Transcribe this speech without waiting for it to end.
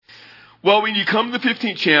Well, when you come to the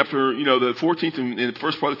 15th chapter, the 14th and the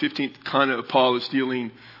first part of the 15th, kind of Paul is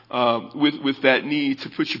dealing with that need to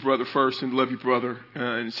put your brother first and love your brother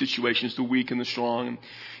in situations, the weak and the strong. And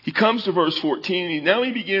he comes to verse 14, and now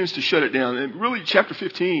he begins to shut it down. And really, chapter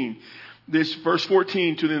 15, this verse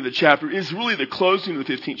 14 to the end of the chapter is really the closing of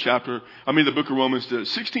the 15th chapter. The book of Romans. The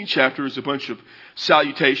 16th chapter is a bunch of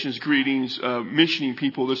salutations, greetings, mentioning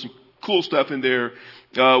people. There's some cool stuff in there.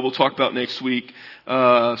 We'll talk about next week.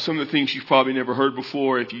 Some of the things you've probably never heard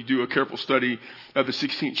before if you do a careful study of the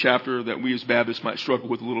 16th chapter that we as Baptists might struggle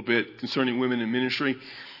with a little bit concerning women in ministry.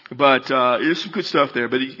 But there's some good stuff there.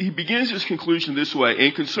 But he begins his conclusion this way.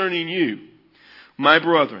 And concerning you, my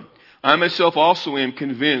brethren, I myself also am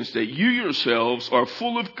convinced that you yourselves are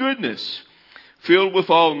full of goodness, filled with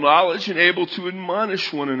all knowledge and able to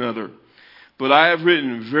admonish one another. But I have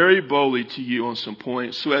written very boldly to you on some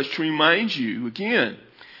points so as to remind you again,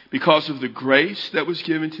 because of the grace that was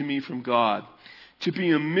given to me from God, to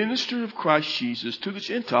be a minister of Christ Jesus to the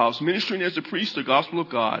Gentiles, ministering as a priest the gospel of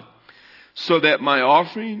God, so that my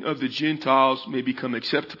offering of the Gentiles may become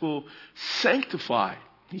acceptable, sanctified,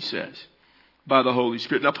 he says, by the Holy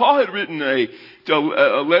Spirit. Now, Paul had written a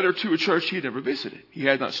letter to a church he had never visited. He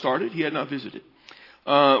had not started. He had not visited.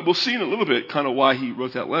 We'll see in a little bit kind of why he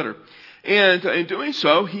wrote that letter. And in doing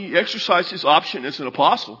so, he exercised his option as an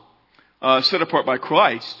apostle, set apart by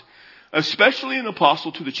Christ, especially an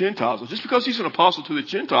apostle to the Gentiles. Just because he's an apostle to the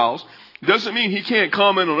Gentiles doesn't mean he can't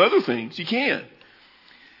comment on other things. He can.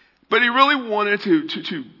 But he really wanted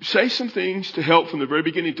to say some things to help from the very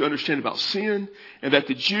beginning to understand about sin, and that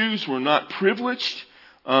the Jews were not privileged,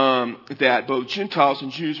 that both Gentiles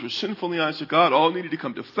and Jews were sinful in the eyes of God, all needed to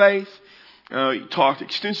come to faith. He talked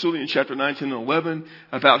extensively in chapter 9, 10, and 11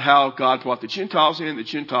 about how God brought the Gentiles in. The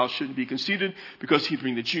Gentiles shouldn't be conceited because he'd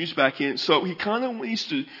bring the Jews back in. So he kind of needs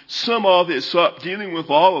to sum all this up, dealing with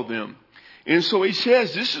all of them. And so he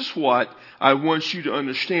says, this is what I want you to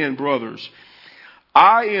understand, brothers.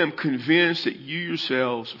 I am convinced that you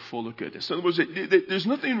yourselves are full of goodness. In other words, there's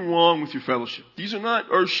nothing wrong with your fellowship. These are not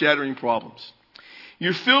earth-shattering problems.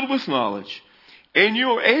 You're filled with knowledge. And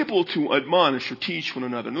you're able to admonish or teach one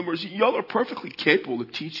another. In other words, y'all are perfectly capable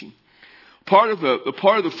of teaching. Part of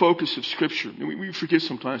the focus of Scripture, and we forget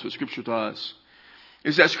sometimes what Scripture does,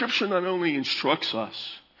 is that Scripture not only instructs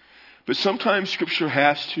us, but sometimes Scripture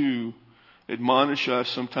has to admonish us.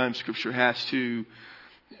 Sometimes Scripture has to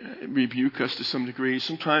rebuke us to some degree.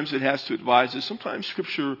 Sometimes it has to advise us. Sometimes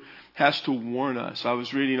Scripture has to warn us. I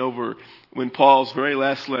was reading over when Paul's very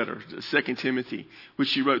last letter, 2 Timothy,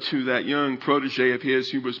 which he wrote to that young protege of his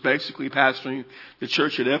who was basically pastoring the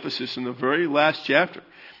church at Ephesus in the very last chapter.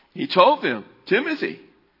 He told them, Timothy,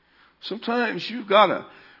 sometimes you've got to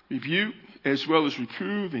rebuke as well as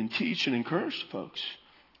reprove and teach and encourage folks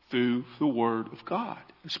through the Word of God.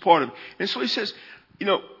 It's part of it. And so he says,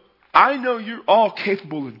 I know you're all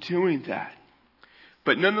capable of doing that.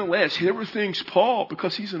 But nonetheless, there were things Paul,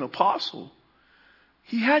 because he's an apostle,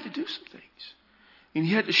 he had to do some things. And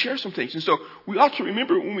he had to share some things. And so we ought to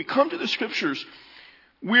remember when we come to the Scriptures,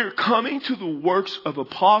 we're coming to the works of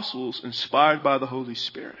apostles inspired by the Holy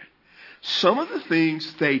Spirit. Some of the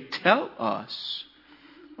things they tell us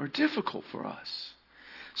are difficult for us.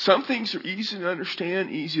 Some things are easy to understand,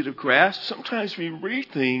 easy to grasp. Sometimes we read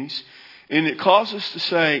things and it causes us to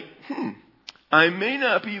say, I may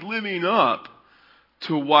not be living up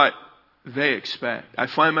to what they expect. I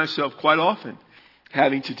find myself quite often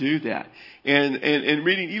having to do that. And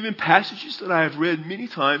reading even passages that I have read many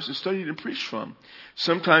times and studied and preached from.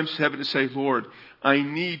 Sometimes having to say, Lord, I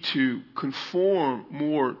need to conform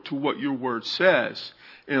more to what your word says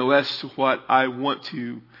and less to what I want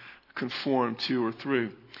to conform to or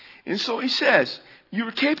through. And so he says, you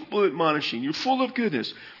are capable of admonishing. You're full of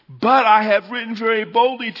goodness. But I have written very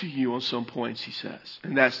boldly to you on some points, he says.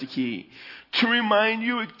 And that's the key. To remind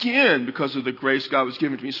you again because of the grace God was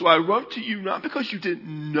given to me. So I wrote to you not because you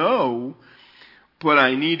didn't know, but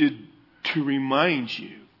I needed to remind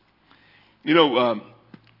you.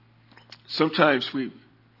 Sometimes we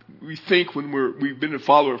think when we've been a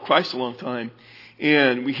follower of Christ a long time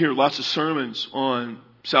and we hear lots of sermons on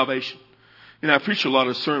salvation. And I preach a lot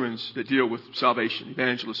of sermons that deal with salvation,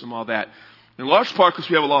 evangelism, all that. In large part because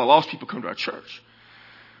we have a lot of lost people come to our church.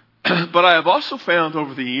 But I have also found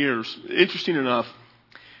over the years, interesting enough,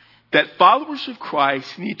 that followers of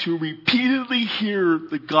Christ need to repeatedly hear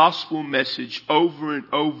the gospel message over and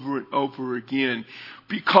over and over again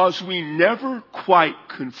because we never quite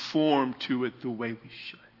conform to it the way we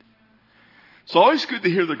should. It's always good to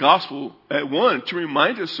hear the gospel at one to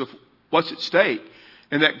remind us of what's at stake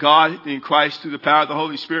and that God in Christ through the power of the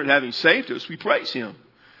Holy Spirit having saved us, we praise Him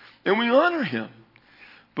and we honor Him.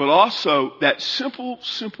 But also that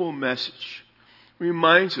simple message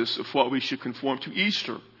reminds us of what we should conform to.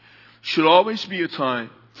 Easter should always be a time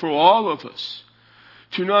for all of us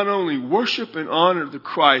to not only worship and honor the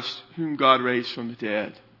Christ whom God raised from the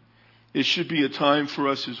dead, it should be a time for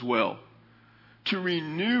us as well to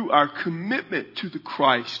renew our commitment to the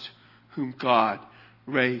Christ whom God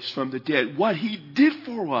raised from the dead. What he did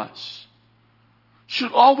for us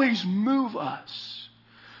should always move us.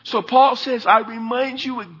 So Paul says, I remind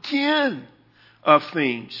you again of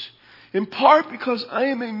things, in part because I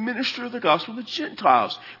am a minister of the gospel of the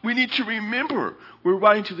Gentiles. We need to remember we're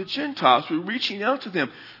writing to the Gentiles. We're reaching out to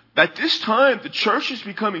them. At this time, the church is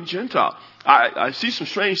becoming Gentile. I see some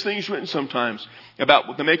strange things written sometimes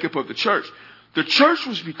about the makeup of the church. The church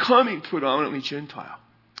was becoming predominantly Gentile,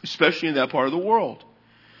 especially in that part of the world.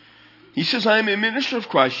 He says, I am a minister of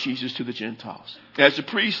Christ Jesus to the Gentiles, as a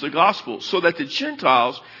priest of the gospel, so that the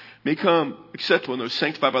Gentiles may come acceptable and they're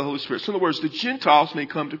sanctified by the Holy Spirit. So in other words, the Gentiles may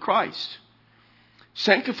come to Christ.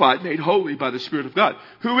 Sanctified, made holy by the Spirit of God.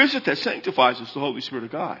 Who is it that sanctifies us? The Holy Spirit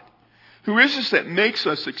of God. Who is this that makes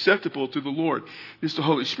us acceptable to the Lord? It's the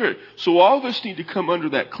Holy Spirit. So all of us need to come under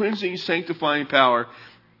that cleansing, sanctifying power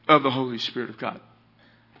of the Holy Spirit of God.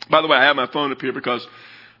 By the way, I have my phone up here because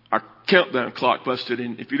our countdown clock busted,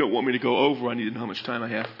 and if you don't want me to go over, I need to know how much time I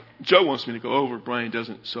have. Joe wants me to go over, Brian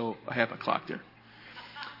doesn't, so I have my clock there.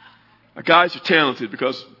 Our guys are talented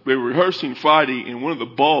because they were rehearsing Friday, and one of the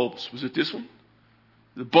bulbs, was it this one?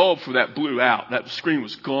 The bulb for that blew out. That screen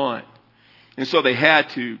was gone. And so they had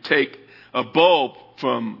to take a bulb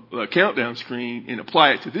from the countdown screen and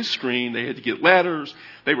apply it to this screen. They had to get ladders.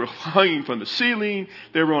 They were hanging from the ceiling.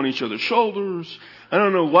 They were on each other's shoulders. I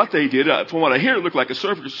don't know what they did. From what I hear, it looked like a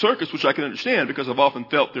circus, which I can understand because I've often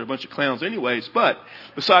felt they're a bunch of clowns anyways. But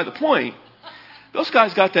beside the point, those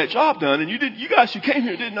guys got that job done, and you guys who came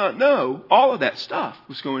here did not know all of that stuff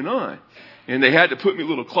was going on. And they had to put me a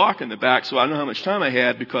little clock in the back so I know how much time I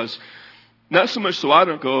had, because not so much so I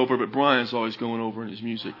don't go over, but Brian's always going over in his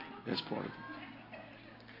music. That's part of it.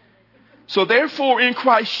 So therefore, in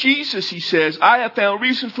Christ Jesus, he says, I have found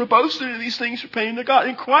reason for boasting in these things pertaining to God.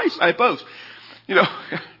 In Christ I boast. You know,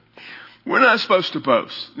 we're not supposed to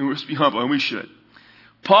boast. We're supposed to be humble, and we should.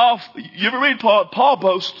 Paul, you ever read Paul? Paul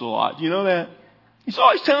boasts a lot. You know that? He's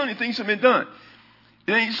always telling you things have been done.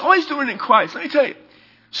 And he's always doing it in Christ. Let me tell you,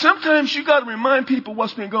 sometimes you got to remind people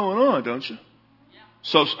what's been going on, don't you?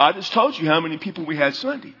 So I just told you how many people we had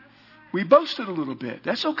Sunday. We boasted a little bit.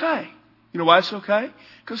 That's okay. You know why it's okay?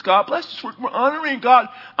 Because God blessed us. We're honoring God.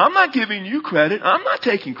 I'm not giving you credit. I'm not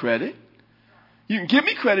taking credit. You can give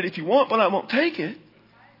me credit if you want, but I won't take it.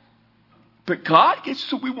 But God gets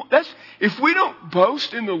to, if we don't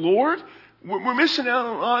boast in the Lord, we're missing out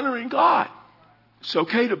on honoring God. It's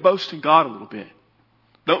okay to boast in God a little bit.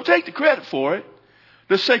 Don't take the credit for it.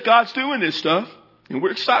 Just say God's doing this stuff, and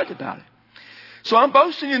we're excited about it. So I'm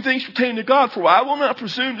boasting in things pertaining to God, for I will not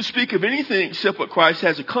presume to speak of anything except what Christ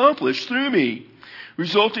has accomplished through me,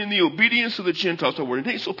 resulting in the obedience of the Gentiles to the word and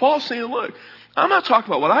deed. So Paul's saying, look, I'm not talking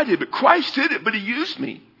about what I did, but Christ did it, but he used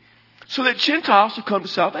me so that Gentiles will come to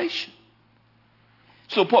salvation.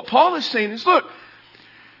 So what Paul is saying is, look,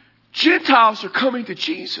 Gentiles are coming to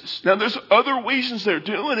Jesus. Now, there's other reasons they're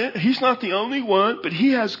doing it. He's not the only one, but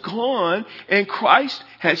he has gone, and Christ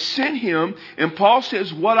has sent him. And Paul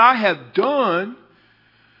says, what I have done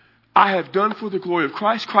for the glory of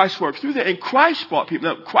Christ. Christ worked through that, and Christ brought people.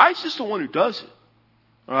 Now, Christ is the one who does it.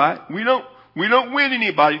 All right? We don't win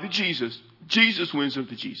anybody to Jesus. Jesus wins them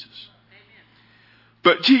to Jesus.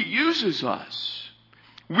 But he uses us.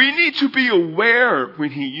 We need to be aware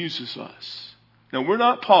when he uses us. Now, we're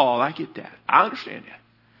not Paul. I get that. I understand that.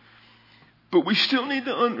 But we still need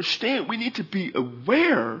to understand. We need to be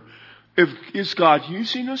aware if is God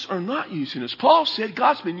using us or not using us. Paul said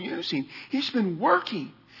God's been using. He's been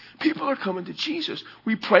working. People are coming to Jesus.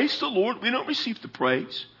 We praise the Lord. We don't receive the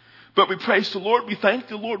praise. But we praise the Lord. We thank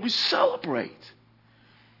the Lord. We celebrate.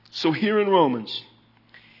 So here in Romans,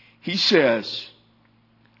 he says,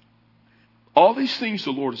 all these things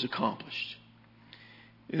the Lord has accomplished.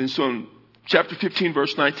 And so in chapter 15,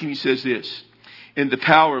 verse 19, he says this, in the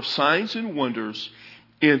power of signs and wonders,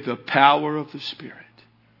 in the power of the Spirit.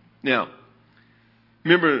 Now,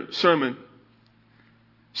 remember sermon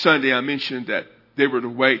Sunday, I mentioned that they were to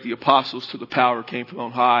wait, the apostles, till the power came from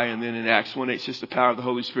on high. And then in Acts 1:8, it says the power of the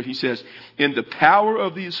Holy Spirit. He says, in the power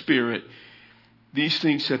of the Spirit, these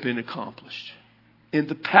things have been accomplished. In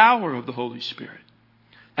the power of the Holy Spirit.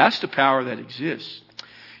 That's the power that exists.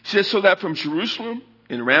 He says, so that from Jerusalem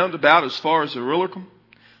and round about as far as Illyricum,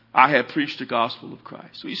 I have preached the gospel of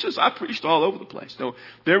Christ. So he says, I preached all over the place. No,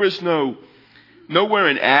 there is no Nowhere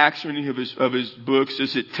in Acts or any of his books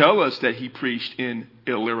does it tell us that he preached in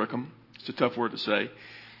Illyricum. It's a tough word to say.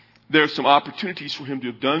 There are some opportunities for him to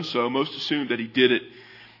have done so. Most assume that he did it.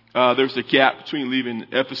 There's a gap between leaving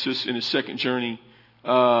Ephesus in his second journey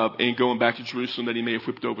and going back to Jerusalem that he may have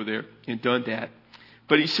whipped over there and done that.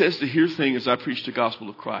 But he says the here thing is I preach the gospel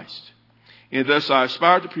of Christ. And thus I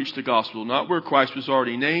aspire to preach the gospel, not where Christ was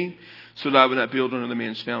already named, so that I would not build on another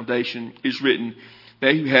man's foundation. It is written,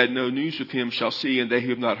 they who had no news with him shall see, and they who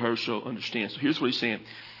have not heard shall understand. So here's what he's saying.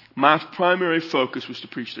 My primary focus was to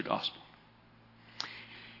preach the gospel.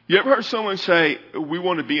 You ever heard someone say, we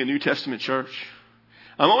want to be a New Testament church?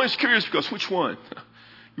 I'm always curious because which one?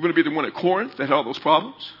 You want to be the one at Corinth that had all those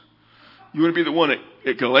problems? You want to be the one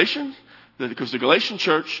at Galatians? Because the Galatian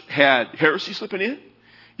church had heresy slipping in?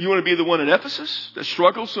 You want to be the one at Ephesus that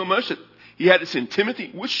struggled so much that he had to send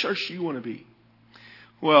Timothy? Which church do you want to be?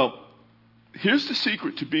 Well, here's the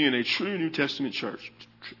secret to being a true New Testament church.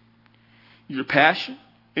 Your passion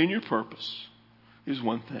and your purpose is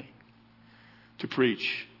one thing. To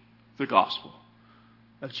preach the gospel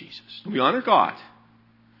of Jesus. We honor God.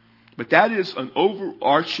 But that is an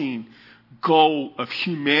overarching goal of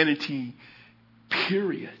humanity,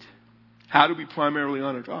 period. How do we primarily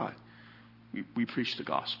honor God? We preach the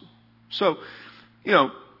gospel. So,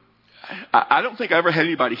 I don't think I ever had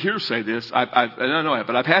anybody here say this. I don't know,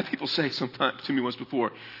 but I've had people say sometimes to me once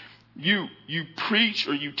before, you preach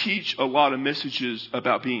or you teach a lot of messages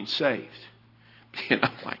about being saved. And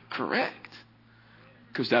I'm like, correct.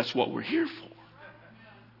 Because that's what we're here for.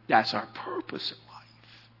 That's our purpose in life.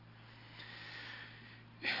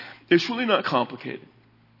 It's really not complicated.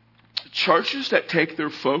 Churches that take their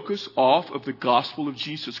focus off of the gospel of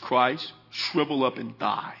Jesus Christ shrivel up and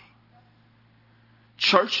die.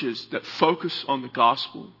 Churches that focus on the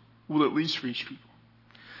gospel will at least reach people.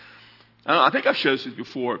 I think I've shared this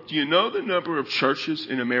before. Do you know the number of churches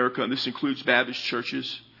in America, and this includes Baptist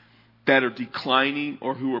churches, that are declining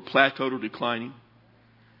or who are plateaued or declining?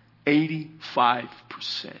 85%.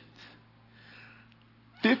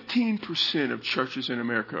 15% of churches in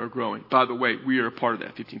America are growing. By the way, we are a part of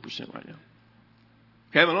that 15% right now.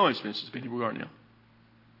 Haven't always been since been here we are now.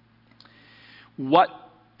 What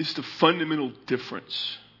is the fundamental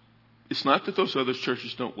difference? It's not that those other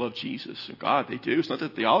churches don't love Jesus and God. They do. It's not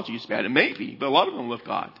that theology is bad. It may be, but a lot of them love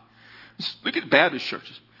God. Look at Baptist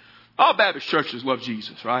churches. All Baptist churches love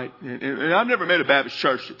Jesus, right? And I've never met a Baptist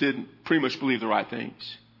church that didn't pretty much believe the right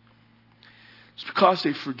things. It's because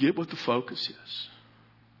they forget what the focus is.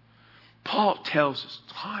 Paul tells us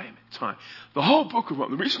time and time. The whole book of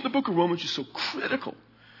Romans, the reason the book of Romans is so critical,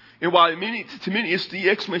 and why to many it's the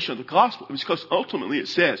explanation of the gospel, is because ultimately it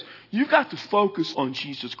says, you've got to focus on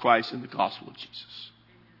Jesus Christ and the gospel of Jesus.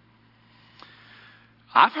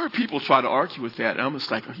 I've heard people try to argue with that, and I'm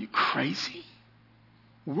just like, are you crazy?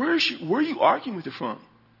 Where are you arguing with it from?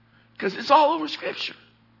 Because it's all over Scripture.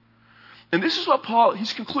 And this is what Paul,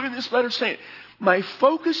 he's concluding this letter saying, my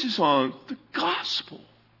focus is on the gospel.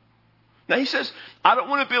 Now he says, I don't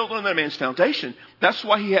want to build on another man's foundation. That's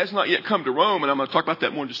why he has not yet come to Rome. And I'm going to talk about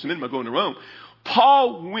that more in just a minute about going to Rome.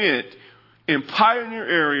 Paul went in pioneer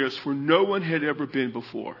areas where no one had ever been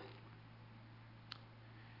before.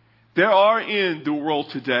 There are in the world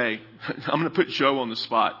today, I'm going to put Joe on the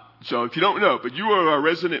spot. Joe, if you don't know, but you are a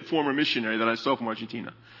resident former missionary that I saw from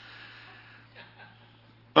Argentina.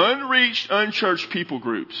 Unreached, unchurched people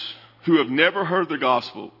groups who have never heard the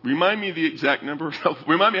gospel. Remind me the exact number.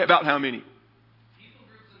 Remind me about how many. People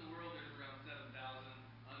groups in the world, there's around 7,000.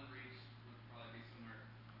 Unreached would probably be somewhere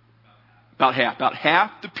about half. About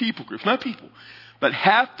half the people groups. Not people, but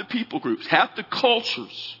half the people groups, half the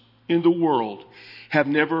cultures in the world have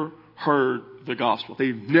never heard the gospel.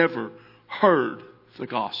 They've never heard the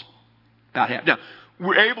gospel. About half. Now,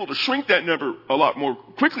 we're able to shrink that number a lot more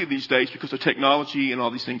quickly these days because of technology and all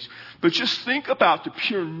these things. But just think about the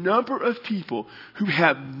pure number of people who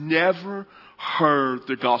have never heard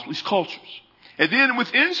the gospel. These cultures. And then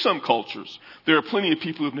within some cultures, there are plenty of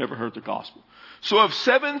people who have never heard the gospel. So of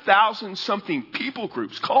 7,000 something people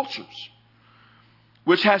groups, cultures,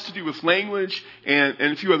 which has to do with language and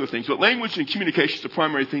a few other things. But language and communication is the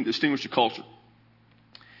primary thing that distinguishes a culture.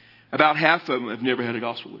 About half of them have never had a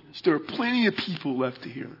gospel witness. There are plenty of people left to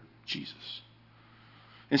hear Jesus.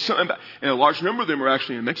 And a large number of them are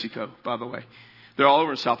actually in Mexico, by the way. They're all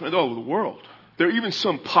over in South America, they're all over the world. There are even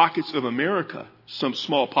some pockets of America, some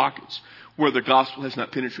small pockets, where the gospel has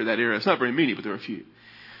not penetrated that area. It's not very many, but there are a few.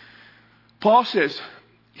 Paul says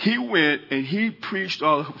he went and he preached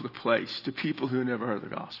all over the place to people who never heard the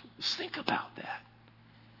gospel. Just think about that.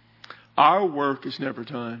 Our work is never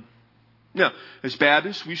done. Now, as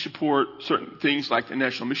Baptists, we support certain things like the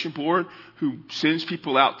National Mission Board, who sends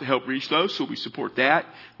people out to help reach those, so we support that.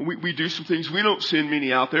 We do some things. We don't send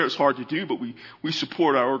many out there. It's hard to do, but we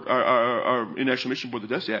support our National Mission Board that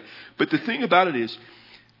does that. But the thing about it is,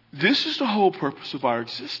 this is the whole purpose of our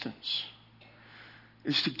existence,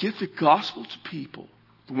 is to get the gospel to people.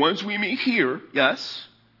 The ones we meet here, yes,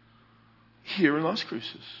 here in Las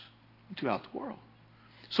Cruces, and throughout the world.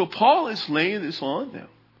 So Paul is laying this on them.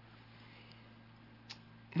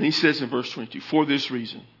 And he says in verse 22, for this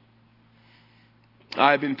reason,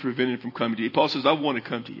 I have been prevented from coming to you. Paul says, I want to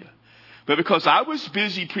come to you. But because I was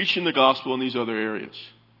busy preaching the gospel in these other areas,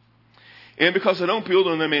 and because I don't build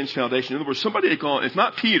on that man's foundation. In other words, somebody had gone, it's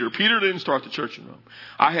not Peter. Peter didn't start the church in Rome.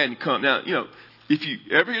 I hadn't come. Now, if you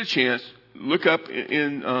ever get a chance, look up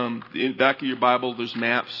in the back of your Bible, there's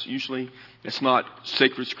maps usually. It's not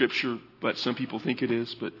sacred scripture, but some people think it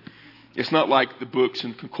is. But it's not like the books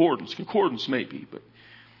in concordance. Concordance may be, but.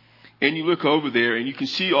 And you look over there and you can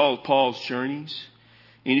see all of Paul's journeys.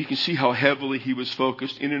 And you can see how heavily he was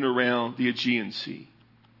focused in and around the Aegean Sea.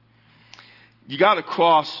 You got to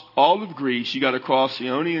cross all of Greece. You got to cross the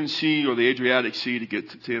Ionian Sea or the Adriatic Sea to get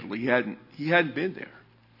to Italy. He hadn't been there.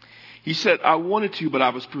 He said, I wanted to, but I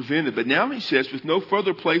was prevented. But now he says, with no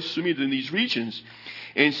further place for me than these regions,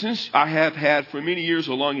 and since I have had for many years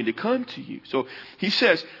a longing to come to you. So he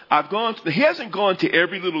says, he hasn't gone to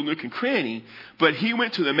every little nook and cranny, but he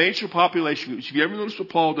went to the major population groups. If you ever notice what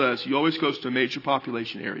Paul does, he always goes to major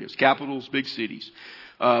population areas, capitals, big cities.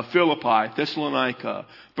 Philippi, Thessalonica,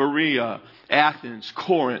 Berea, Athens,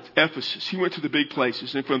 Corinth, Ephesus. He went to the big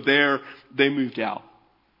places, and from there they moved out.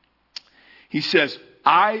 He says,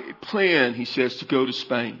 I plan, he says, to go to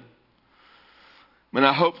Spain. And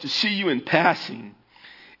I hope to see you in passing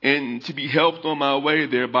and to be helped on my way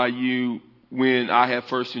there by you when I have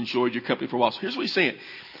first enjoyed your company for a while. So here's what he's saying.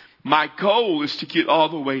 My goal is to get all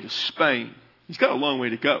the way to Spain. He's got a long way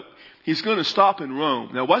to go. He's going to stop in Rome.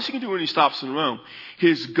 Now, what's he going to do when he stops in Rome?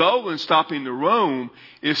 His goal in stopping in Rome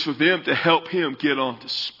is for them to help him get on to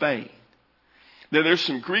Spain. Now, there's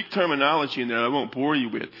some Greek terminology in there I won't bore you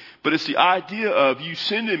with. But it's the idea of you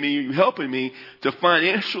sending me, you helping me to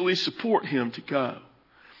financially support him to go.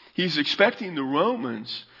 He's expecting the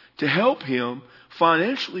Romans to help him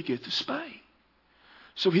financially get to Spain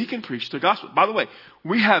so he can preach the gospel. By the way,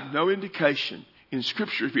 we have no indication in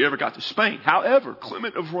Scripture if he ever got to Spain. However,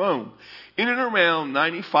 Clement of Rome, in and around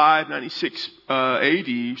 95, 96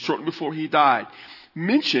 AD, shortly before he died,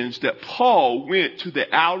 mentions that Paul went to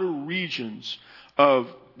the outer regions of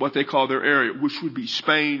what they call their area, which would be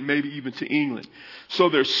Spain, maybe even to England. So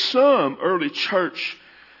there's some early church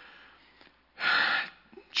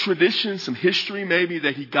tradition, some history maybe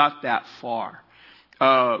that he got that far.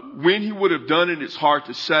 When he would have done it, it's hard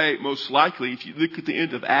to say. Most likely, if you look at the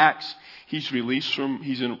end of Acts, he's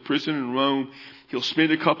in prison in Rome. He'll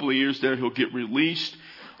spend a couple of years there. He'll get released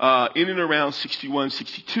in and around 61,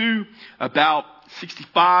 62, about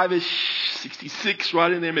 65-ish, 66,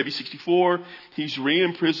 right in there, maybe 64. He's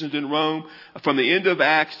re-imprisoned in Rome. From the end of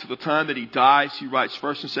Acts to the time that he dies, he writes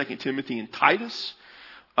 1st and 2nd Timothy and Titus.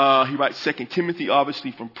 He writes 2nd Timothy,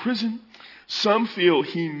 obviously, from prison. Some feel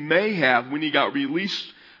he may have, when he got released,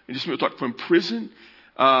 and just talk from prison,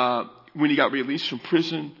 when he got released from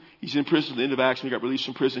prison, he's in prison at the end of Acts, when he got released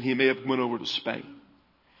from prison, he may have went over to Spain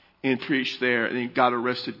and preached there, and then got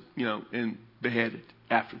arrested, and beheaded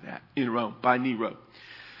after that in Rome by Nero.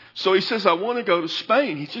 So he says, I want to go to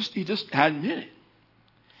Spain. He just hadn't been it.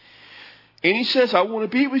 And he says, I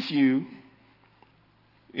want to be with you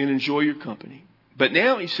and enjoy your company. But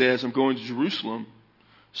now he says, I'm going to Jerusalem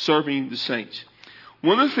serving the saints.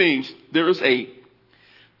 One of the things, there's a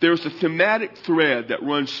thematic thread that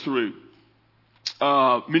runs through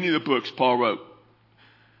many of the books Paul wrote.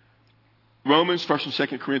 Romans, 1st and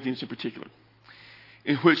 2nd Corinthians in particular,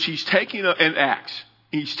 in which he's taking up, and Acts,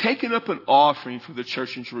 he's taken up an offering for the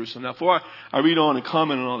church in Jerusalem. Now, before I read on and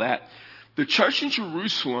comment on all that, the church in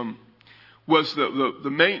Jerusalem was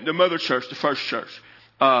the mother church, the first church.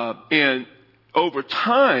 And over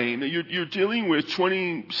time, you're dealing with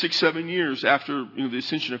 26, 7 years after the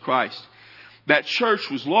ascension of Christ. That church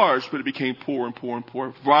was large, but it became poor and poor and poor.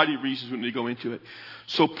 A variety of reasons we need to go into it.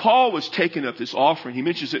 So Paul was taking up this offering. He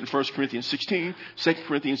mentions it in 1 Corinthians 16, 2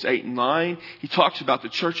 Corinthians 8 and 9. He talks about the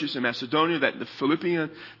churches in Macedonia, that the Philippi,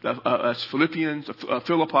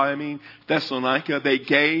 Thessalonica, they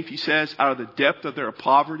gave, he says, out of the depth of their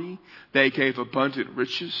poverty, they gave abundant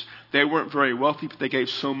riches. They weren't very wealthy, but they gave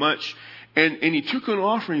so much. And he took an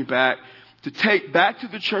offering back to take back to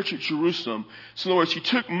the church at Jerusalem. So in other words, he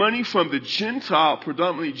took money from the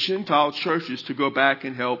predominantly Gentile churches to go back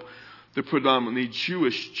and help the predominantly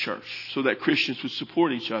Jewish church so that Christians would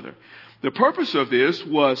support each other. The purpose of this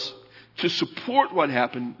was to support what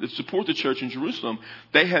happened, to support the church in Jerusalem.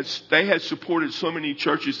 They had supported so many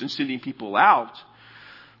churches in sending people out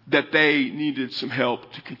that they needed some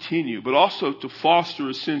help to continue, but also to foster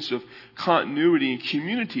a sense of continuity and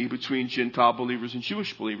community between Gentile believers and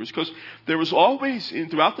Jewish believers. Because there was always,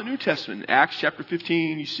 throughout the New Testament, Acts chapter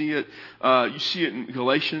 15, you see it in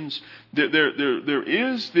Galatians, there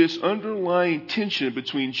is this underlying tension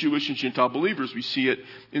between Jewish and Gentile believers. We see it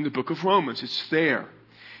in the book of Romans. It's there.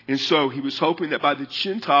 And so he was hoping that by the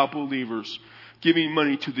Gentile believers giving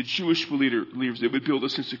money to the Jewish believers, it would build a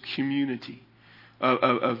sense of community,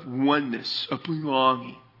 of oneness, of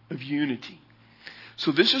belonging, of unity.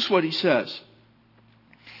 So this is what he says.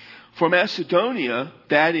 For Macedonia,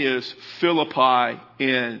 that is Philippi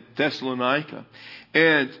and Thessalonica,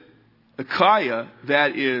 and Achaia,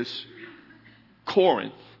 that is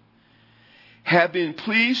Corinth, have been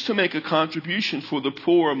pleased to make a contribution for the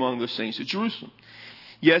poor among the saints at Jerusalem.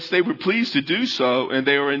 Yes, they were pleased to do so, and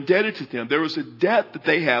they are indebted to them. There is a debt that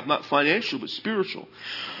they have, not financial, but spiritual.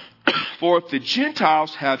 For if the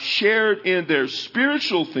Gentiles have shared in their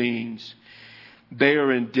spiritual things, they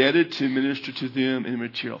are indebted to minister to them in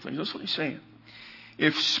material things. That's what he's saying.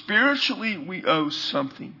 If spiritually we owe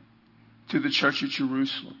something to the church at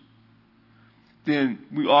Jerusalem, then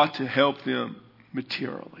we ought to help them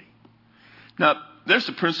materially. Now, there's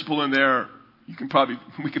a principle in there. We could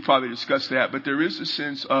probably discuss that, but there is a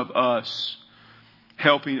sense of us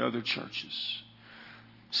helping other churches.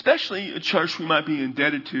 Especially a church we might be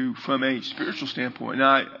indebted to from a spiritual standpoint.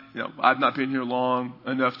 Now, I've not been here long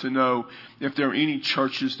enough to know if there are any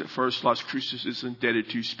churches that First Los Cruces is indebted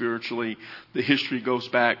to spiritually. The history goes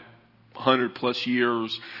back 100 plus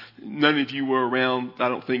years. None of you were around, I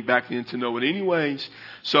don't think, back then to know it anyways.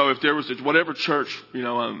 So if there was whatever church,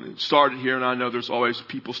 started here, and I know there's always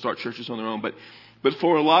people start churches on their own, but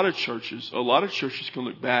for a lot of churches can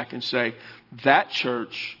look back and say, that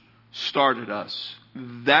church started us.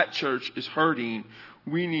 That church is hurting.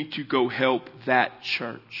 We need to go help that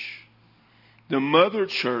church. The mother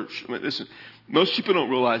church, listen, most people don't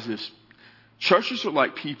realize this. Churches are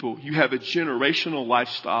like people. You have a generational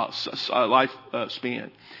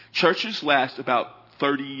span. Churches last about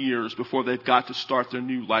 30 years before they've got to start their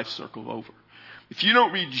new life circle over. If you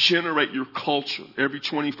don't regenerate your culture every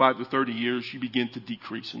 25 to 30 years, you begin to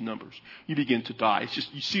decrease in numbers. You begin to die. It's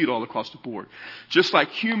just, you see it all across the board. Just like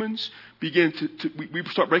humans begin we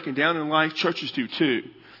start breaking down in life, churches do too.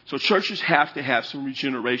 So churches have to have some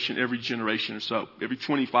regeneration every generation or so, every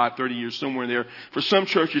 25, 30 years, somewhere in there. For some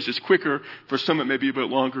churches, it's quicker. For some, it may be a bit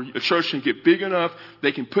longer. A church can get big enough.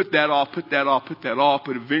 They can put that off.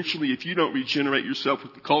 But eventually, if you don't regenerate yourself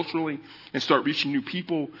culturally and start reaching new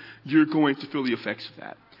people, you're going to feel the effects of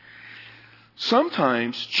that.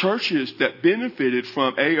 Sometimes churches that benefited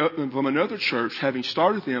from another church, having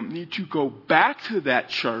started them, need to go back to that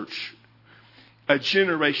church a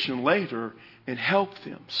generation later and help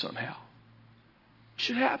them somehow. It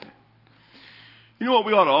should happen. You know what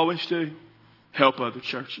we ought to always do? Help other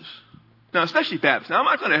churches. Now, especially Baptists. Now, I'm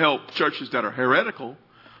not going to help churches that are heretical.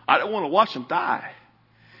 I don't want to watch them die.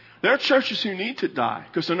 There are churches who need to die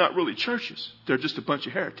because they're not really churches. They're just a bunch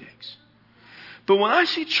of heretics. But when I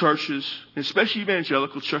see churches, especially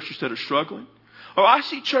evangelical churches that are struggling, or I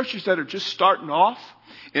see churches that are just starting off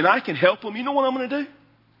and I can help them, you know what I'm going to do?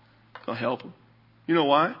 I'll help them. You know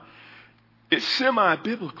why? It's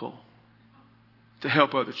semi-biblical to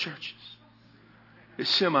help other churches. It's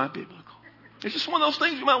semi-biblical. It's just one of those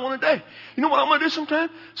things you might want to do. You know what I'm going to do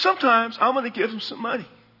sometimes? Sometimes I'm going to give them some money.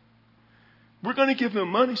 We're going to give them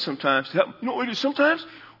money sometimes to help them. You know what we do sometimes?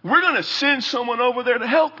 We're going to send someone over there to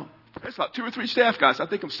help them. There's about 2 or 3 staff guys. I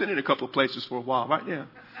think I'm sending a couple of places for a while right now.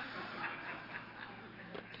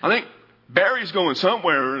 I think Barry's going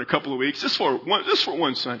somewhere in a couple of weeks, just for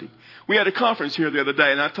one Sunday. We had a conference here the other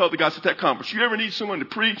day, and I told the guys at that conference, you ever need someone to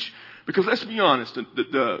preach? Because let's be honest,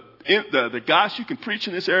 the guys who can preach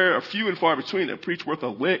in this area are few and far between that preach worth a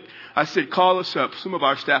lick. I said, call us up. Some of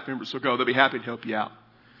our staff members will go. They'll be happy to help you out.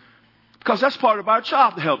 Because that's part of our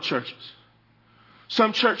job to help churches.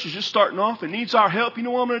 Some churches just starting off and needs our help. You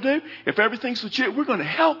know what I'm going to do? If everything's legit, we're going to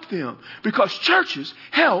help them. Because churches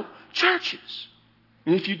help churches.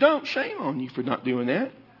 And if you don't, shame on you for not doing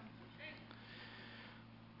that.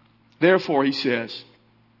 Therefore, he says,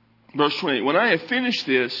 verse 20, when I have finished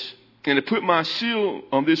this and have put my seal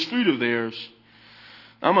on this fruit of theirs,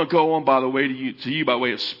 I'm going to go on by the way to you by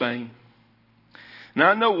way of Spain. Now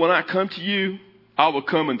I know when I come to you, I will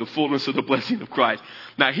come in the fullness of the blessing of Christ.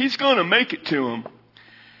 Now he's going to make it to them,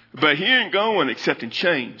 but he ain't going except in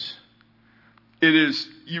chains. It is,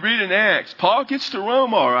 you read in Acts, Paul gets to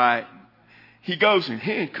Rome all right. He goes in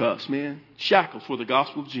handcuffs, man, shackled for the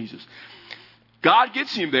gospel of Jesus. God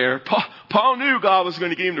gets him there. Paul knew God was going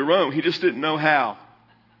to get him to Rome. He just didn't know how.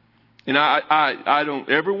 And I don't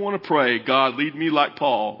ever want to pray, God, lead me like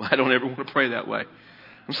Paul. I don't ever want to pray that way.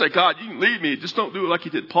 I'm saying, God, you can lead me. Just don't do it like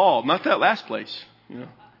you did Paul. Not that last place, you know.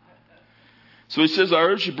 So he says, I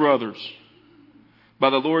urge you, brothers, by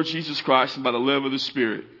the Lord Jesus Christ and by the love of the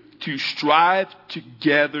Spirit, to strive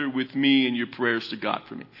together with me in your prayers to God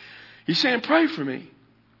for me. He's saying, pray for me.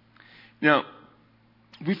 Now,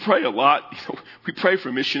 we pray a lot. We pray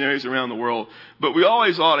for missionaries around the world, but we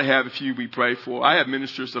always ought to have a few we pray for. I have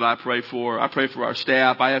ministers that I pray for. I pray for our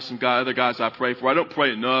staff. I have some other guys I pray for. I don't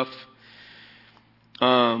pray enough.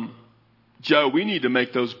 Joe, we need to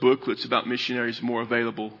make those booklets about missionaries more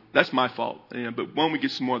available. That's my fault. But when we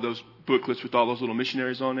get some more of those booklets with all those little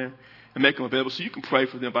missionaries on there and make them available so you can pray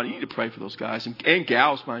for them. But you need to pray for those guys and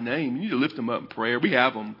gals by name. You need to lift them up in prayer. We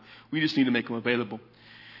have them. We just need to make them available.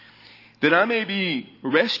 That I may be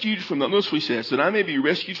rescued from, notice what he says, that I may be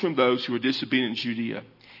rescued from those who are disobedient in Judea,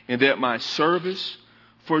 and that my service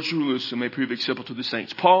for Jerusalem may prove acceptable to the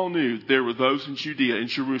saints. Paul knew there were those in Judea and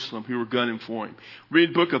Jerusalem who were gunning for him. Read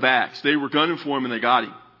the book of Acts. They were gunning for him and they got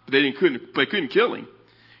him. But they couldn't kill him.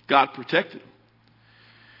 God protected him.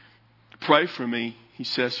 Pray for me, he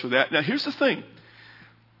says, for that. Now here's the thing.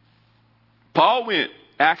 Paul went,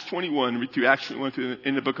 Acts 21, read through Acts 21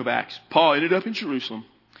 in the book of Acts. Paul ended up in Jerusalem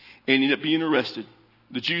and ended up being arrested.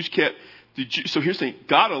 So here's the thing.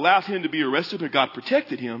 God allowed him to be arrested, but God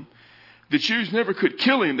protected him. The Jews never could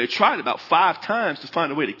kill him. They tried about 5 times to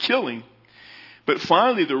find a way to kill him. But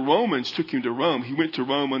finally, the Romans took him to Rome. He went to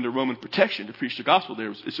Rome under Roman protection to preach the gospel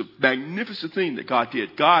there. It's a magnificent thing that God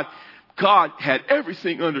did. God had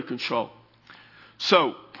everything under control.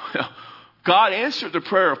 So, God answered the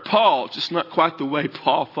prayer of Paul, just not quite the way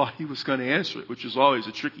Paul thought he was going to answer it, which is always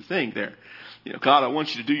a tricky thing there. You know, God, I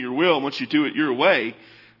want you to do your will. I want you to do it your way.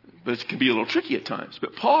 But it can be a little tricky at times.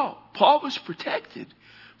 But Paul was protected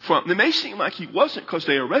from, it may seem like he wasn't because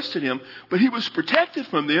they arrested him, but he was protected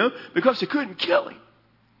from them because they couldn't kill him.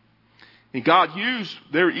 And God used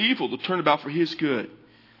their evil to turn about for his good.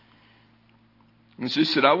 And so he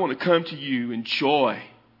said, I want to come to you in joy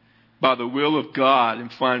by the will of God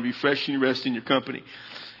and find refreshing rest in your company.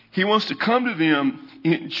 He wants to come to them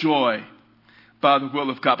in joy by the will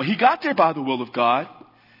of God. But he got there by the will of God,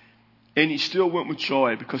 and he still went with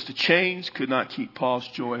joy because the chains could not keep Paul's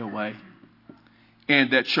joy away.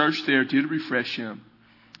 And that church there did refresh him.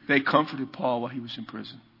 They comforted Paul while he was in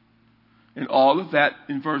prison. And all of that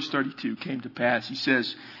in verse 32 came to pass. He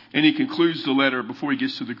says, and he concludes the letter before he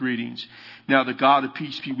gets to the greetings. Now the God of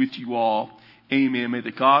peace be with you all. Amen. May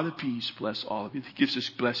the God of peace bless all of you. He gives us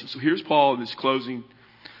blessings. So here's Paul in his closing,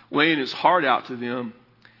 laying his heart out to them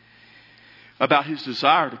about his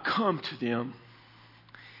desire to come to them.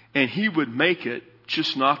 And he would make it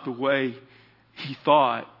just not the way he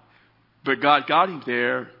thought. But God got him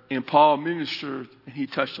there, and Paul ministered, and he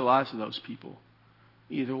touched the lives of those people.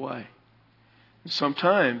 Either way. And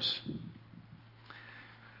sometimes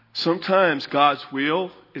God's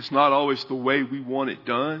will is not always the way we want it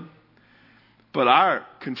done. But our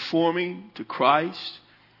conforming to Christ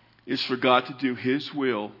is for God to do his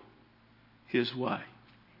will, his way.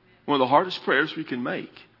 One of the hardest prayers we can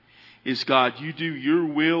make is, God, you do your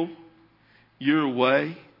will, your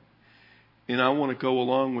way, and I want to go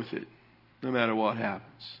along with it. No matter what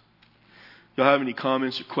happens. Y'all have any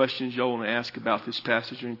comments or questions y'all want to ask about this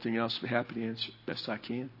passage or anything else? I'll be happy to answer best I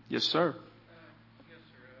can. Yes, sir. Yes,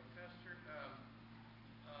 sir.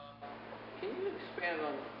 Pastor, can you expand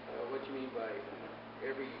on what you mean by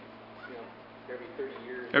every 30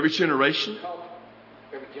 years? Every generation?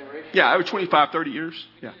 Every generation? Yeah, every 25, 30 years.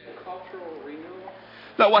 Yeah. Cultural renewal?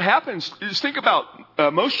 Now, what happens is, think about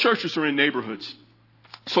most churches are in neighborhoods.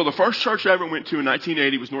 So the first church I ever went to in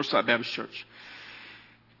 1980 was Northside Baptist Church.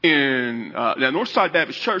 Now, Northside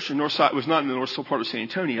Baptist Church was not in the north part of San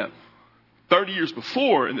Antonio. 30 years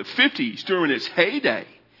before, in the 50s, during its heyday,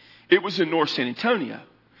 it was in North San Antonio.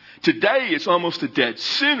 Today, it's almost the dead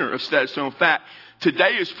center of Status. So, in fact,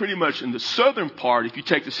 today is pretty much in the southern part if you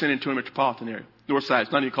take the San Antonio metropolitan area. Northside,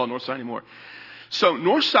 it's not even called Northside anymore. So,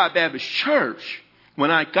 Northside Baptist Church, when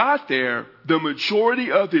I got there, the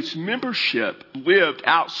majority of its membership lived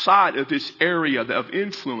outside of this area of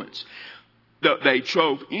influence that they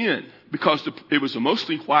drove in because it was a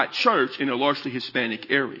mostly white church in a largely Hispanic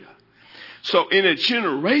area. So in a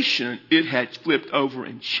generation, it had flipped over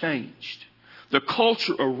and changed. The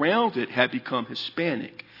culture around it had become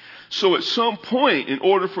Hispanic. So at some point, in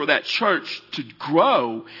order for that church to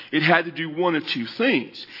grow, it had to do one of two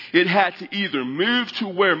things. It had to either move to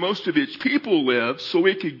where most of its people lived so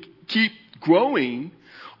it could keep growing,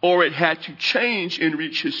 or it had to change and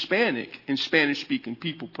reach Hispanic and Spanish-speaking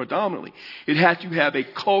people predominantly. It had to have a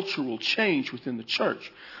cultural change within the church.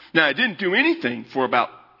 Now, it didn't do anything for about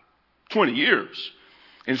 20 years.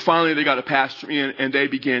 And finally, they got a pastor in, and they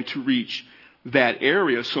began to reach that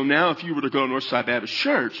area. So now if you were to go to Northside Baptist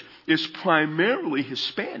Church, it's primarily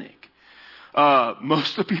Hispanic.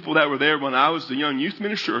 Most of the people that were there when I was the young youth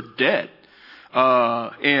minister are dead.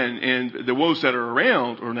 And the ones that are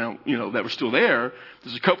around, or now, that were still there,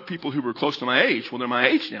 there's a couple people who were close to my age. Well, they're my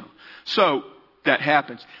age now. So that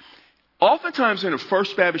happens. Oftentimes in a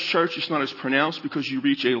First Baptist church, it's not as pronounced because you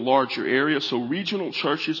reach a larger area. So regional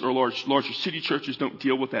churches or larger city churches don't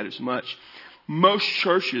deal with that as much. Most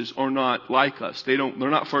churches are not like us. They're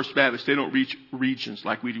not First Baptist. They don't reach regions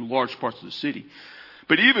like we do large parts of the city.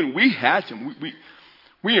 But even we had to.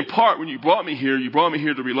 We in part, when you brought me here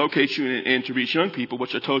to relocate you and to reach young people,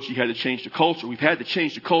 which I told you had to change the culture. We've had to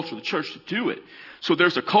change the culture of the church to do it. So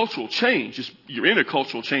there's a cultural change. You're in a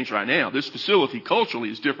cultural change right now. This facility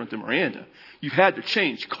culturally is different than Miranda. You've had to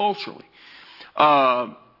change culturally.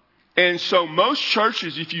 And so most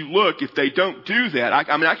churches, if you look, if they don't do that,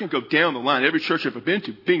 I can go down the line. Every church I've ever been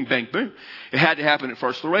to, bing, bang, boom. It had to happen at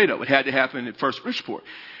First Laredo. It had to happen at First Bridgeport.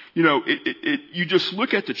 You just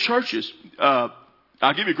look at the churches. I'll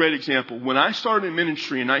give you a great example. When I started in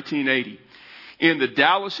ministry in 1980, in the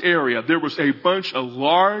Dallas area, there was a bunch of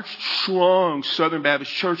large, strong Southern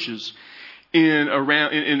Baptist churches in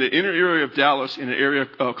the inner area of Dallas, in an area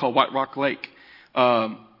called White Rock Lake.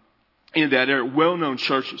 In that area, well-known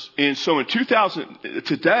churches. And so in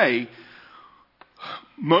today,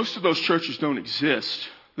 most of those churches don't exist.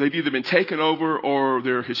 They've either been taken over or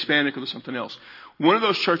they're Hispanic or something else. One of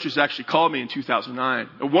those churches actually called me in 2009.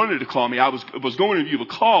 Or wanted to call me. I was going to view a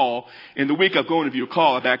call, and the week of going to view a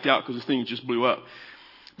call, I backed out because the thing just blew up.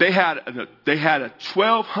 They had a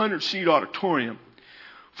 1,200 seat auditorium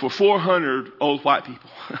for 400 old white people.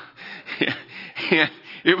 And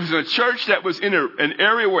it was a church that was in an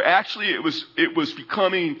area where actually it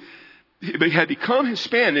had become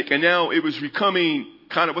Hispanic, and now it was becoming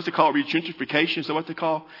kind of what's it called, regentrification, is that what they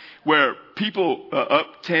call? Where people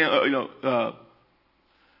uptown,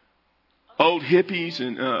 old hippies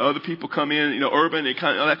and other people come in, urban and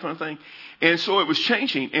kind of that kind of thing. And so it was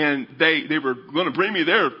changing, and they were going to bring me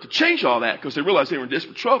there to change all that because they realized they were in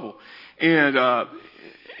desperate trouble. And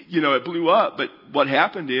it blew up. But what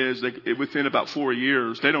happened is within about 4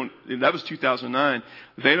 years, that was 2009,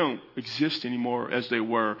 they don't exist anymore as they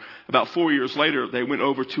were. About 4 years later, they went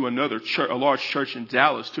over to another church, a large church in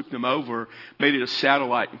Dallas, took them over, made it a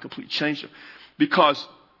satellite and completely changed them. Because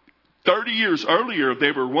 30 years earlier,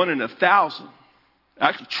 they were running 1,000.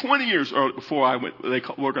 Actually, 20 years before I went, they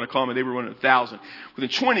were going to call me, they were running 1,000. Within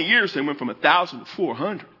 20 years, they went from 1,000 to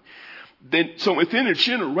 400. So within a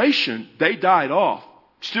generation, they died off.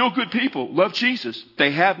 Still good people, love Jesus.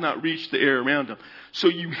 They have not reached the area around them. So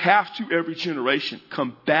you have to, every generation,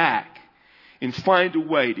 come back and find a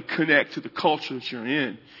way to connect to the culture that you're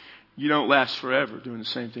in. You don't last forever doing the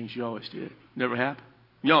same things you always did. Never happened.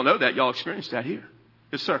 Y'all know that. Y'all experienced that here.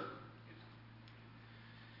 Yes, sir.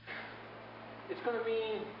 Is it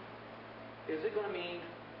going to mean,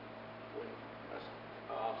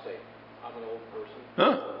 I'll say, I'm an old person.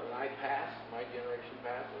 When I pass, my generation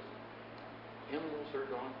passes, hymnals are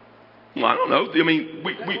gone. Well, I don't know.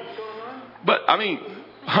 But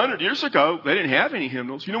 100 years ago, they didn't have any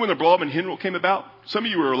hymnals. You know when the Broadman hymnal came about? Some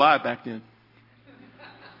of you were alive back then.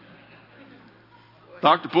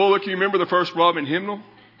 Dr. Bullock, you remember the first Broadman hymnal?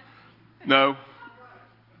 No.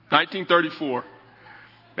 1934.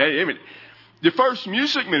 The first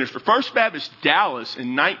music minister, First Baptist Dallas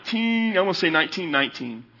in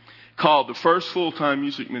 1919, called the first full-time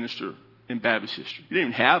music minister in Baptist history. You didn't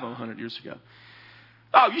even have them 100 years ago.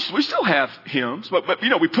 We still have hymns, but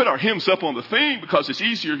we put our hymns up on the thing because it's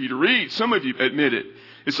easier for you to read. Some of you admit it.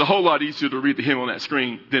 It's a whole lot easier to read the hymn on that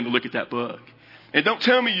screen than to look at that book. And don't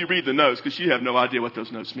tell me you read the notes because you have no idea what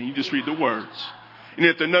those notes mean. You just read the words. And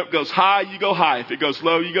if the note goes high, you go high. If it goes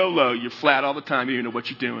low, you go low. You're flat all the time. You don't know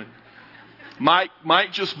what you're doing. Mike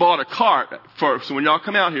just bought a cart so when y'all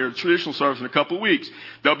come out here, traditional service in a couple of weeks,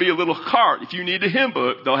 there'll be a little cart. If you need a hymn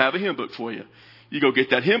book, they'll have a hymn book for you. You go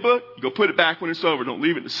get that hymn book, you go put it back when it's over. Don't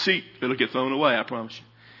leave it in the seat. It'll get thrown away, I promise you.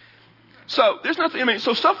 So there's nothing,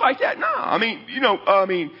 so stuff like that.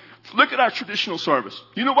 Look at our traditional service.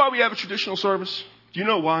 You know why we have a traditional service? Do you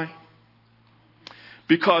know why?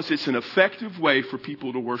 Because it's an effective way for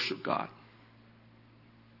people to worship God.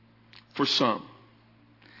 For some.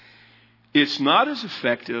 it's not as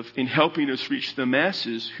effective in helping us reach the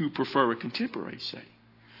masses who prefer a contemporary setting.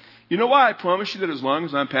 You know why I promise you that as long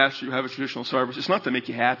as I'm pastor, you have a traditional service? It's not to make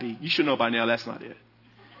you happy. You should know by now that's not it.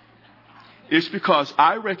 It's because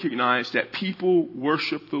I recognize that people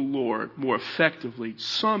worship the Lord more effectively,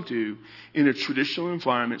 some do, in a traditional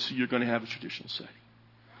environment, so you're going to have a traditional setting.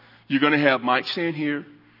 You're going to have Mike stand here,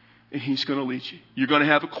 and he's going to lead you. You're going to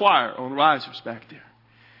have a choir on risers back there.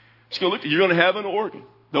 You're going to have an organ.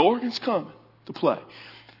 The organ's coming to play.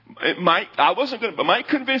 Mike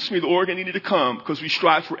convinced me the organ needed to come because we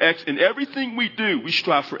strive for excellence. In everything we do, we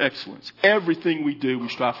strive for excellence. Everything we do, we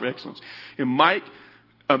strive for excellence. And Mike,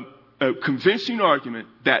 a convincing argument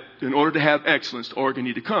that in order to have excellence, the organ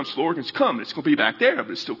needed to come. So the organ's coming. It's going to be back there, but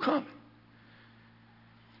it's still coming.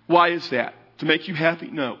 Why is that? To make you happy?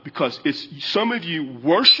 No, because some of you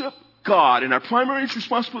worship God, and our primary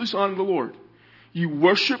responsibility is to honor the Lord. You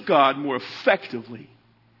worship God more effectively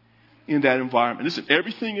in that environment. Listen,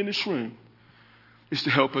 everything in this room is to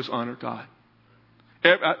help us honor God.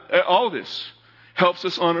 All of this helps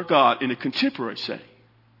us honor God in a contemporary setting.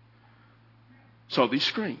 So these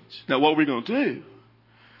screens. Now, what we're going to do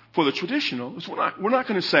for the traditional is we're not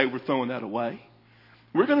going to say we're throwing that away.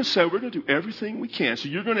 We're going to say we're going to do everything we can. So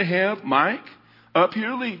you're going to have Mike up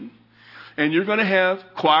here leading, and you're going to have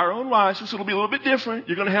choir on risers. It'll be a little bit different.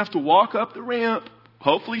 You're going to have to walk up the ramp.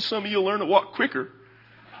 Hopefully some of you will learn to walk quicker.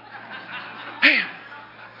 Man,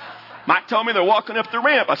 Mike told me they're walking up the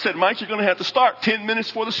ramp. I said, Mike, you're going to have to start 10 minutes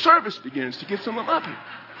before the service begins to get some of them up here.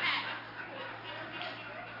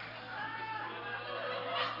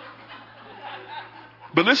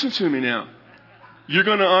 But listen to me now. You're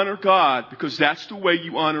going to honor God because that's the way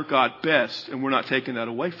you honor God best, and we're not taking that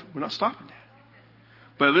away from you. We're not stopping that.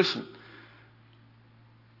 But listen,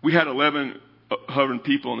 we had 1,100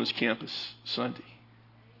 people on this campus Sunday.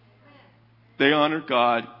 They honored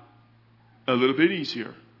God a little bit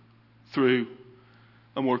easier through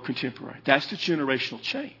a more contemporary. That's the generational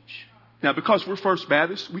change. Now, because we're First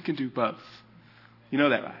Baptist, we can do both. You know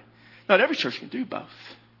that, right? Not every church can do both.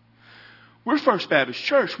 We're First Baptist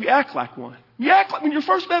Church. We act like one. You act like, when you're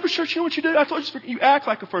First Baptist Church, you know what you do? I told you, you act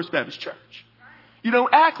like a First Baptist Church. You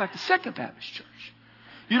don't act like the Second Baptist Church.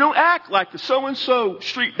 You don't act like the so-and-so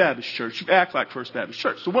Street Baptist Church. You act like First Baptist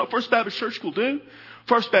Church. So what First Baptist Church will do?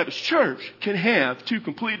 First Baptist Church can have two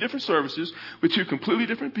completely different services with two completely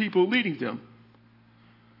different people leading them.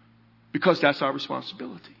 Because that's our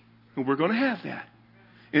responsibility. And we're going to have that.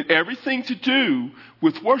 And everything to do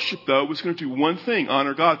with worship, though, was going to do one thing,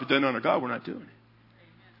 honor God. If it doesn't honor God, we're not doing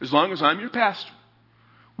it. As long as I'm your pastor,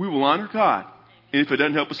 we will honor God. And if it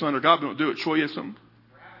doesn't help us honor God, we don't do it. Troy, you have something?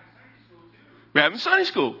 We're having Sunday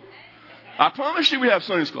school. I promise you we have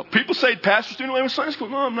Sunday school. People say pastors doing away with Sunday school.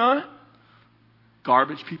 No, I'm not.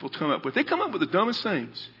 Garbage people come up with. They come up with the dumbest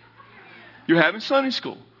things. You're having Sunday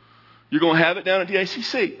school. You're going to have it down at the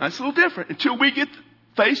ACC. That's a little different until we get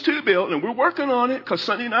Phase 2 built, and we're working on it because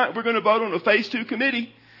Sunday night we're going to vote on a Phase 2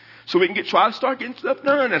 committee so we can try to start getting stuff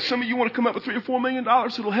done. Now, some of you want to come up with $3 or $4 million.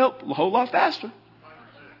 It'll help a whole lot faster.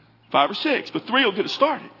 5 or 6, but 3 will get it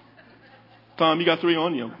started. Tom, you got 3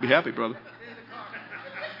 on you. Be happy, brother.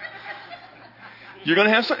 You're going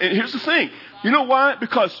to have something. And here's the thing. You know why?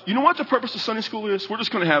 Because you know what the purpose of Sunday school is? We're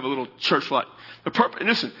just going to have a little church like. The purpose. And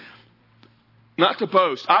listen, not to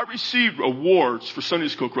boast, I received awards for Sunday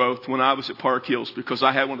school growth when I was at Park Hills because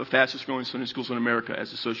I had one of the fastest growing Sunday schools in America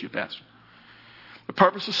as associate pastor. The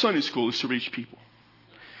purpose of Sunday school is to reach people.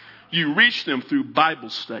 You reach them through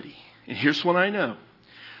Bible study. And here's what I know.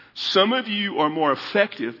 Some of you are more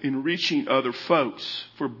effective in reaching other folks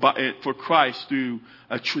for Christ through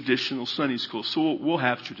a traditional Sunday school. So we'll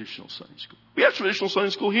have traditional Sunday school. We have traditional Sunday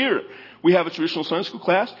school here. We have a traditional Sunday school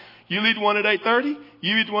class. You lead one at 8:30.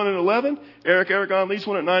 You lead one at 11. Eric Aragon leads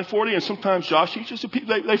one at 9:40. And sometimes Josh teaches.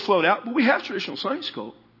 They float out. But we have traditional Sunday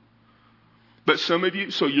school. But some of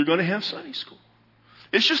you, so you're going to have Sunday school.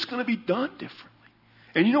 It's just going to be done differently.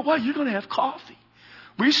 And you know what? You're going to have coffee.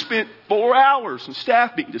 We spent 4 hours in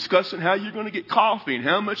staff meeting discussing how you're going to get coffee and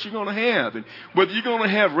how much you're going to have and whether you're going to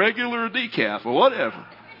have regular or decaf or whatever.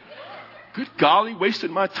 Good golly,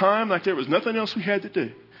 wasted my time like there was nothing else we had to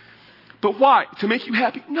do. But why? To make you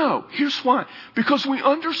happy? No. Here's why. Because we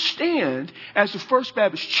understand as the First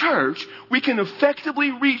Baptist Church, we can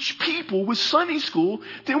effectively reach people with Sunday school,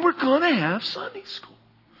 then we're going to have Sunday school.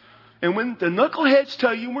 And when the knuckleheads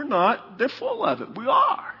tell you we're not, they're full of it. We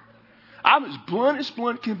are. I'm as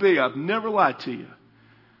blunt can be. I've never lied to you.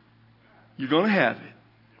 You're going to have it.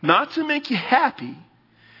 Not to make you happy,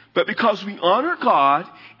 but because we honor God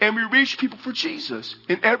and we reach people for Jesus.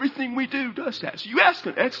 And everything we do does that. So you asked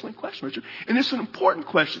an excellent question, Richard. And it's an important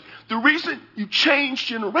question. The reason you change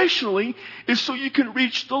generationally is so you can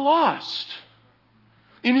reach the lost.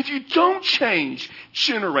 And if you don't change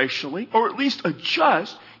generationally, or at least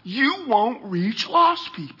adjust, you won't reach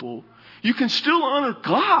lost people. You can still honor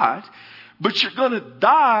God, but you're going to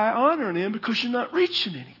die honoring Him because you're not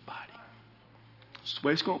reaching anybody. That's the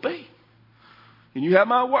way it's going to be. And you have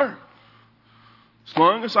my word. As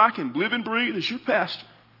long as I can live and breathe as your pastor,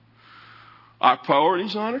 our priority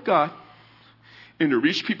is to honor God and to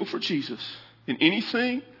reach people for Jesus. And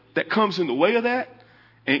anything that comes in the way of that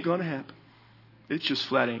ain't going to happen. It just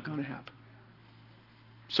flat ain't going to happen.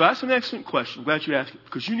 So that's an excellent question. I'm glad you asked it,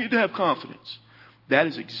 because you need to have confidence. That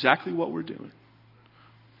is exactly what we're doing.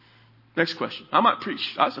 Next question. I might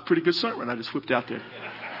preach. That's a pretty good sermon I just whipped out there.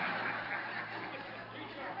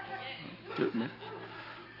 Good, man.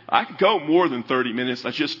 I could go more than 30 minutes.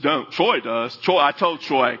 I just don't. Troy does. I told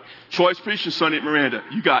Troy. Troy's preaching Sunday at Miranda.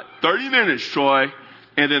 You got 30 minutes, Troy,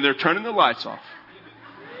 and then they're turning the lights off.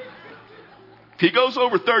 If he goes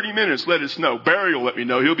over 30 minutes, let us know. Barry will let me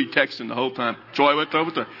know. He'll be texting the whole time. Troy went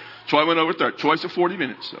over 30. Troy went over 30. Troy's at 40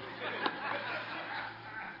 minutes. So.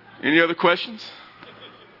 Any other questions?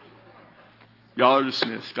 Y'all are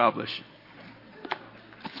dismissed. God bless you.